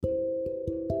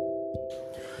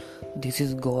This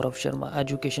is Gaurav Sharma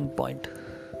Education Point.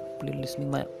 Please listening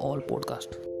my all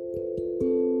podcast.